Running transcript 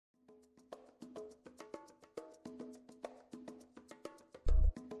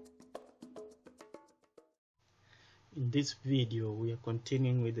In this video, we are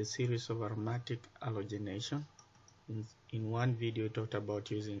continuing with the series of aromatic halogenation. In one video, we talked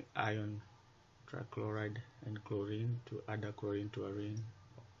about using iron trichloride and chlorine to add a chlorine to a ring,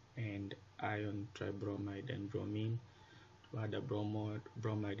 and iron tribromide and bromine to add a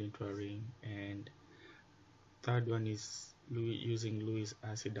bromide into a ring, and third one is using Lewis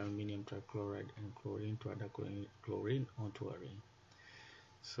acid aluminum trichloride and chlorine to add a chlorine onto a ring.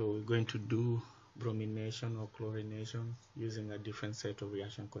 So we're going to do bromination or chlorination using a different set of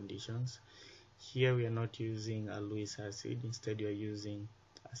reaction conditions. Here we are not using a Lewis acid, instead we are using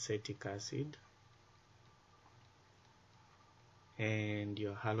acetic acid, and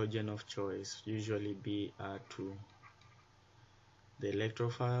your halogen of choice usually Br2. The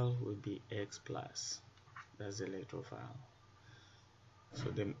electrophile will be X+. That's the electrophile. So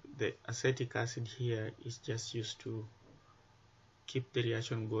the acetic acid here is just used to keep the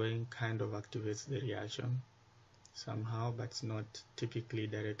reaction going, kind of activates the reaction somehow, but it's not typically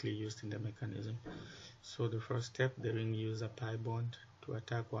directly used in the mechanism. So the first step, the ring uses a pi bond to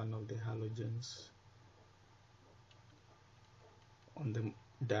attack one of the halogens on the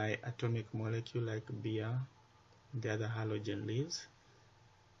diatomic molecule like Br. The other halogen leaves.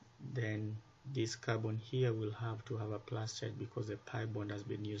 Then this carbon here will have to have a plus charge because the pi bond has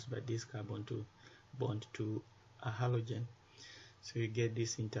been used by this carbon to bond to a halogen. So you get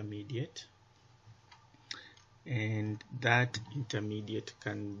this intermediate, and that intermediate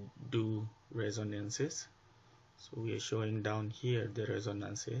can do resonances. So we are showing down here the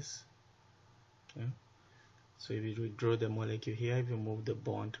resonances. Okay. So if you withdraw the molecule here, if you move the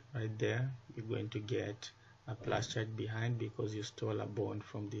bond right there, you're going to get a plus charge behind because you stole a bond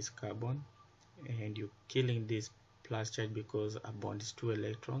from this carbon, and you're killing this plus charge because a bond is 2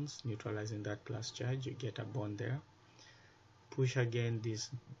 electrons, neutralizing that plus charge, you get a bond there. Push again this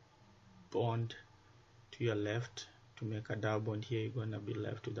bond to your left to make a double bond here, you're going to be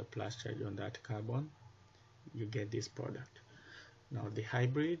left with a plus charge on that carbon. You get this product. Now the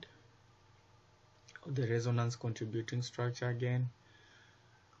hybrid, the resonance contributing structure again,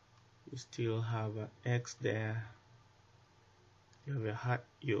 you still have an X there,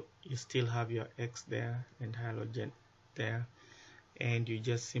 you still have your X there and halogen there, and you're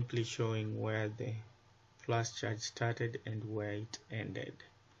just simply showing where the plus charge started and where it ended.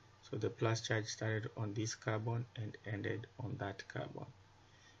 So the plus charge started on this carbon and ended on that carbon.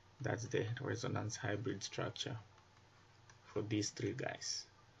 That's the resonance hybrid structure for these three guys.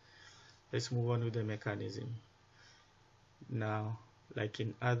 Let's move on with the mechanism. Now, like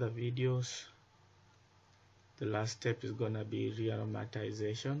in other videos, the last step is going to be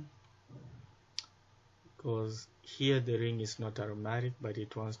rearomatization, because here the ring is not aromatic, but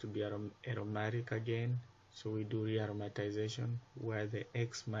it wants to be aromatic again. So we do rearomatization, where the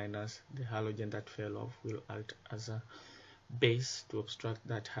X minus the halogen that fell off will act as a base to obstruct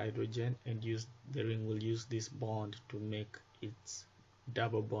that hydrogen, and the ring will use this bond to make its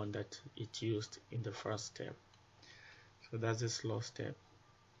double bond that it used in the first step. So that's the slow step.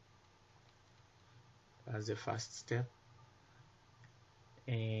 That's the first step,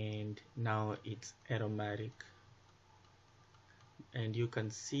 and now it's aromatic, and you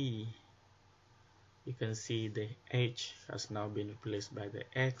can see the H has now been replaced by the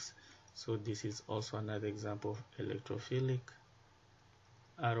X. So this is also another example of electrophilic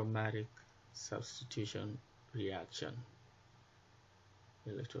aromatic substitution reaction.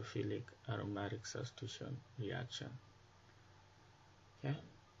 Electrophilic aromatic substitution reaction. Okay,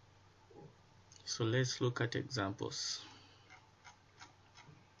 so let's look at examples.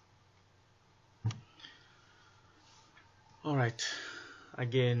 All right,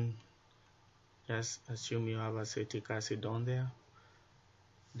 again, just assume you have acetic acid on there.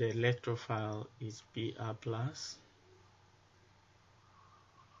 The electrophile is Br+.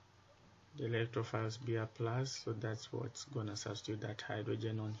 The electrophile is Br+, so that's what's gonna substitute that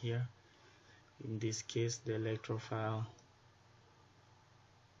hydrogen on here. In this case, the electrophile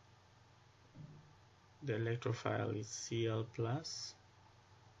is Cl+.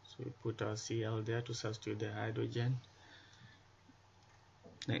 So we put our Cl there to substitute the hydrogen.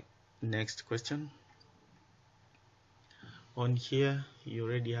 Next question. On here, you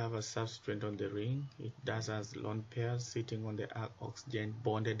already have a substrate on the ring. It does has lone pairs sitting on the oxygen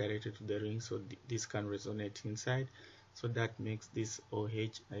bonded directly to the ring, so this can resonate inside. So that makes this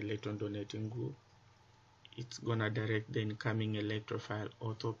OH electron donating group. It's gonna direct the incoming electrophile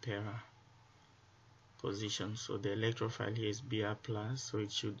ortho para position. So the electrophile here is Br+, so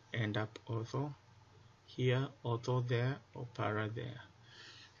it should end up ortho here, ortho there, or para there.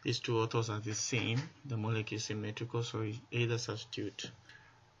 These two orthos are the same, the molecule is symmetrical, so you either substitute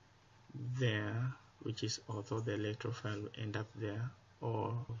there which is ortho, the electrophile will end up there,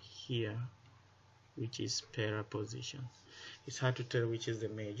 or here, which is para position. It's hard to tell which is the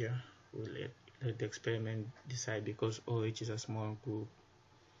major. We'll let the experiment decide, because OH is a small group.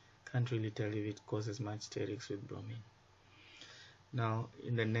 Can't really tell if it causes much sterics with bromine. Now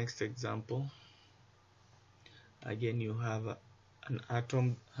in the next example, again you have an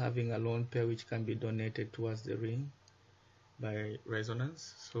atom having a lone pair which can be donated towards the ring by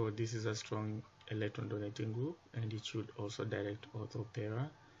resonance. So this is a strong electron donating group, and it should also direct ortho para.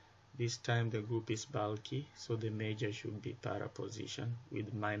 This time the group is bulky, so the major should be para position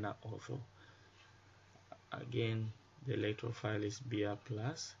with minor ortho. Again, the electrophile is Br+,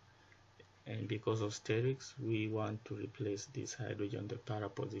 and because of sterics, we want to replace this hydrogen, the para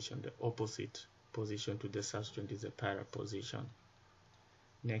position. The opposite position to the substrate is the para position.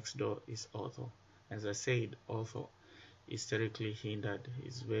 Next door is ortho. As I said, ortho is sterically hindered,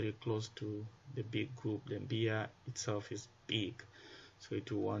 is very close to the big group. The Br itself is big, so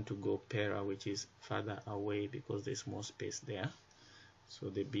it will want to go para, which is further away because there's more space there. So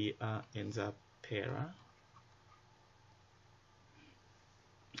the Br ends up para.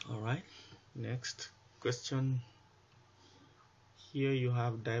 Alright, next question. Here you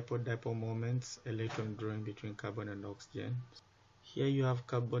have dipole-dipole moments, electron drawing between carbon and oxygen. Here you have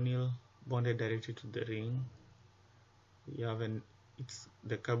carbonyl bonded directly to the ring. You have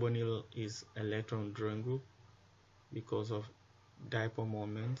the carbonyl is electron drawing group because of dipole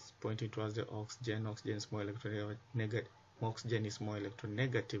moments pointing towards the oxygen. Oxygen is more electronegative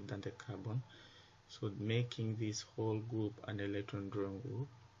than the carbon, so making this whole group an electron drawing group.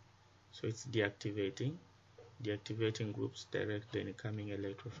 So it's deactivating groups direct the incoming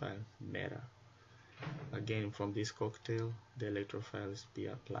electrophile mera. Again, from this cocktail, the electrophile is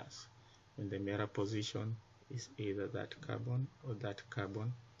Br+, and the mera position is either that carbon or that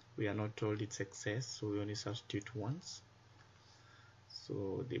carbon. We are not told its excess, so we only substitute once.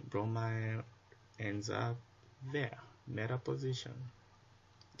 So the bromine ends up there, mera position.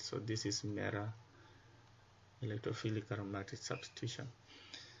 So this is mera electrophilic aromatic substitution.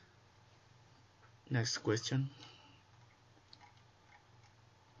 Next question.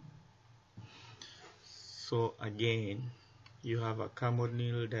 So again, you have a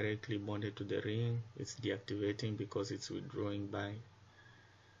carbonyl directly bonded to the ring. It's deactivating because it's withdrawing by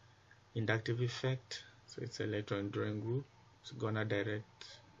inductive effect. So it's an electron drawing group. It's gonna direct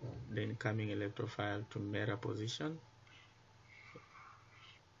the incoming electrophile to mera position.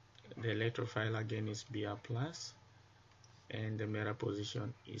 The electrophile again is Br+, and the mera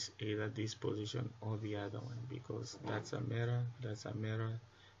position is either this position or the other one, because that's a mera,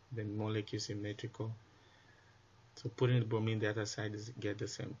 the molecule is symmetrical. So putting the bromine the other side is get the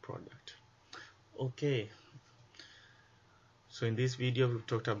same product. Okay, so in this video we've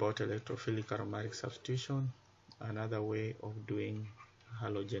talked about electrophilic aromatic substitution, another way of doing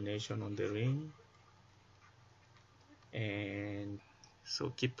halogenation on the ring. And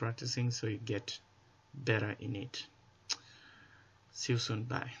so keep practicing so you get better in it. See you soon.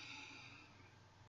 Bye.